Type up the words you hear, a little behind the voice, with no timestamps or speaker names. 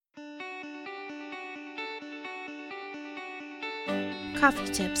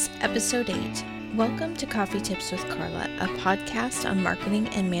Coffee Tips, Episode 8. Welcome to Coffee Tips with Carla, a podcast on marketing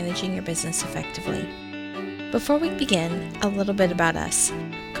and managing your business effectively. Before we begin, a little bit about us.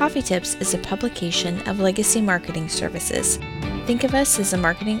 Coffee Tips is a publication of Legacy Marketing Services. Think of us as a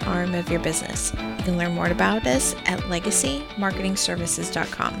marketing arm of your business. You can learn more about us at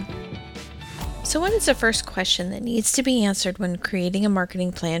legacymarketingservices.com. So what is the first question that needs to be answered when creating a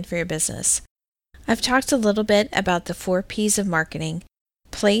marketing plan for your business? I've talked a little bit about the 4 P's of marketing: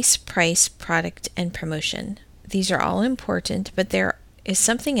 place, price, product, and promotion. These are all important, but there is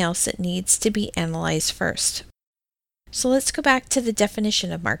something else that needs to be analyzed first. So let's go back to the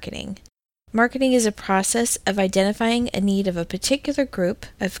definition of marketing. Marketing is a process of identifying a need of a particular group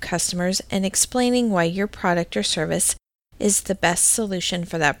of customers and explaining why your product or service is the best solution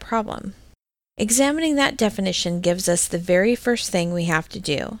for that problem. Examining that definition gives us the very first thing we have to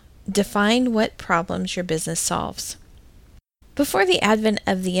do: define what problems your business solves. Before the advent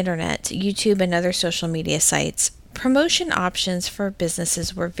of the internet, YouTube, and other social media sites, promotion options for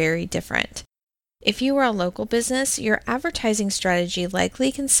businesses were very different. If you were a local business, your advertising strategy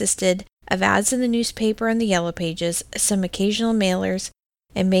likely consisted of ads in the newspaper and the yellow pages, some occasional mailers,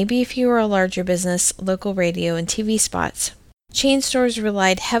 and maybe if you were a larger business, local radio and TV spots. Chain stores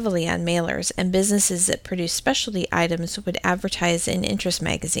relied heavily on mailers, and businesses that produced specialty items would advertise in interest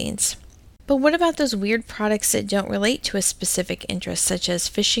magazines. But what about those weird products that don't relate to a specific interest, such as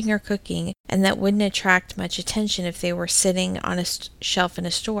fishing or cooking, and that wouldn't attract much attention if they were sitting on a shelf in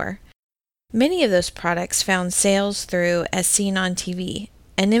a store? Many of those products found sales through As Seen on TV,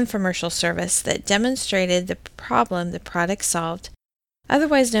 an infomercial service that demonstrated the problem the product solved,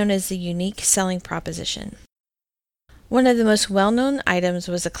 otherwise known as the unique selling proposition. One of the most well-known items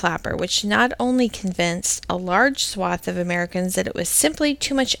was a clapper, which not only convinced a large swath of Americans that it was simply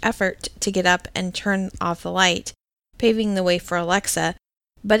too much effort to get up and turn off the light, paving the way for Alexa,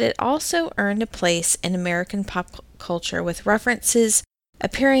 but it also earned a place in American pop culture with references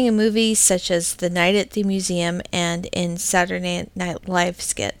appearing in movies such as The Night at the Museum and in Saturday Night Live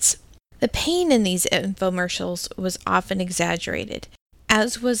skits. The pain in these infomercials was often exaggerated,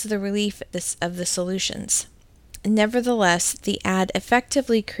 as was the relief of the solutions. Nevertheless, the ad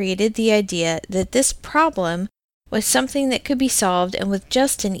effectively created the idea that this problem was something that could be solved, and with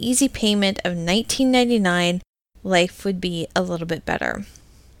just an easy payment of $19.99, life would be a little bit better.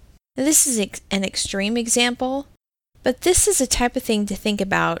 Now, this is an extreme example, but this is a type of thing to think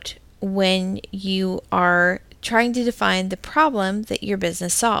about when you are trying to define the problem that your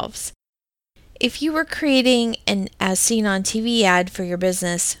business solves. If you were creating an As Seen on TV ad for your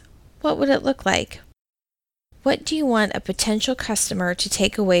business, what would it look like? What do you want a potential customer to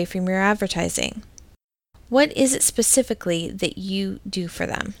take away from your advertising? What is it specifically that you do for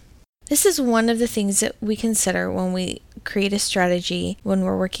them? This is one of the things that we consider when we create a strategy when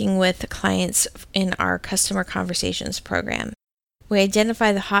we're working with clients in our Customer Conversations program. We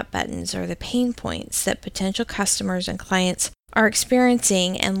identify the hot buttons or the pain points that potential customers and clients are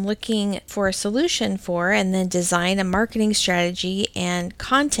experiencing and looking for a solution for, and then design a marketing strategy and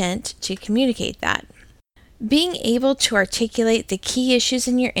content to communicate that. Being able to articulate the key issues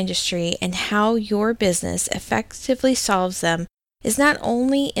in your industry and how your business effectively solves them is not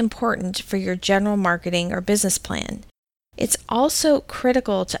only important for your general marketing or business plan, it's also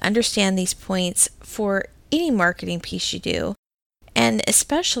critical to understand these points for any marketing piece you do, and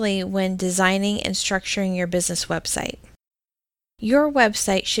especially when designing and structuring your business website. Your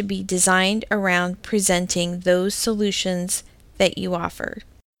website should be designed around presenting those solutions that you offer.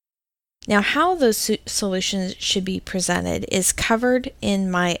 Now, how those solutions should be presented is covered in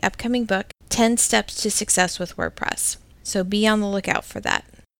my upcoming book, 10 Steps to Success with WordPress. So be on the lookout for that.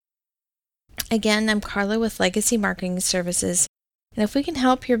 Again, I'm Carla with Legacy Marketing Services, and if we can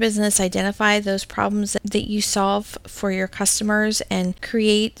help your business identify those problems that you solve for your customers and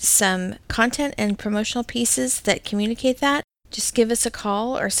create some content and promotional pieces that communicate that, just give us a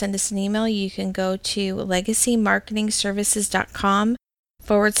call or send us an email. You can go to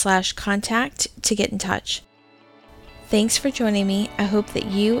legacymarketingservices.com/contact to get in touch. Thanks for joining me. I hope that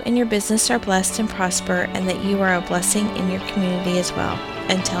you and your business are blessed and prosper, and that you are a blessing in your community as well.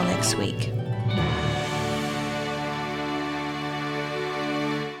 Until next week.